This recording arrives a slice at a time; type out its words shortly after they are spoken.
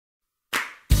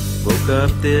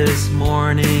woke up this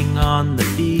morning on the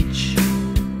beach,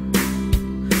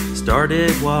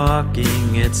 started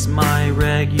walking, it's my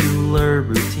regular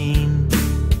routine.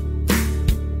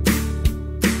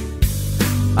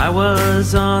 I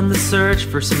was on the search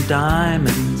for some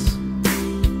diamonds,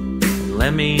 and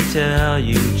let me tell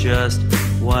you just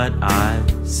what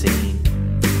I've seen.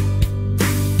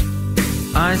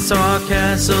 I saw a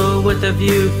castle with a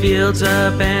view, fields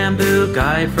of bamboo,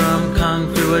 guy from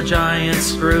Kung Fu, a giant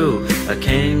screw, a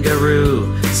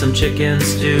kangaroo, some chicken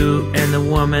stew, and the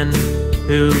woman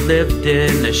who lived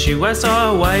in a shoe. I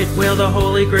saw a white whale, the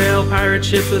holy grail, pirate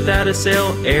ships without a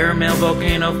sail, airmail,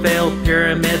 volcano failed,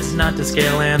 pyramids not to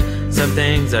scale, and some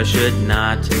things I should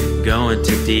not go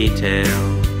into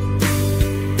detail.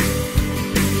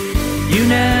 You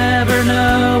never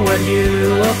know what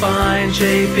you will find,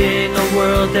 shaping a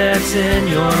world that's in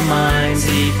your mind.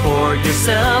 See for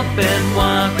yourself and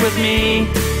walk with me.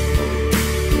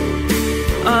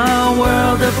 A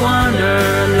world of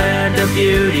wonder, land of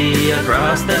beauty,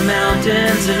 across the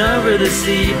mountains and over the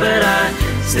sea. But I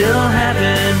still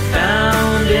haven't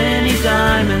found any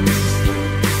diamonds.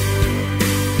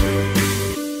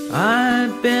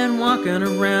 I've been walking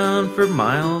around for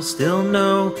miles, still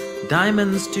no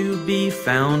diamonds to be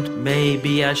found.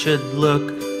 Maybe I should look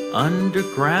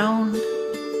underground.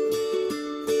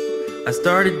 I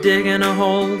started digging a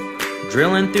hole,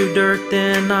 drilling through dirt,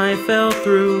 then I fell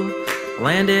through,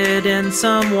 landed in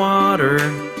some water.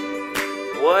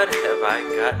 What have I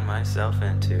gotten myself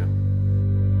into?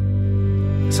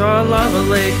 Saw a lava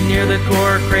lake near the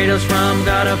core, Kratos from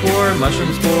God of War,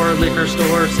 mushroom spore, liquor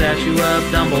store, statue of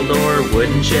Dumbledore,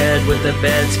 wooden shed with a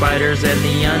bed, spiders and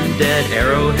the undead,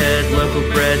 arrowhead, local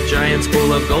bread, giant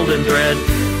spool of golden thread.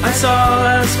 I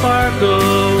saw a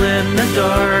sparkle in the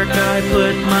dark, I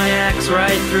put my axe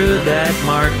right through that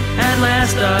mark. At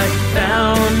last I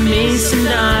found me some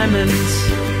diamonds.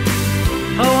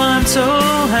 Oh, I'm so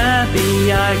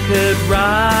happy I could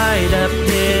ride a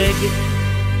pig.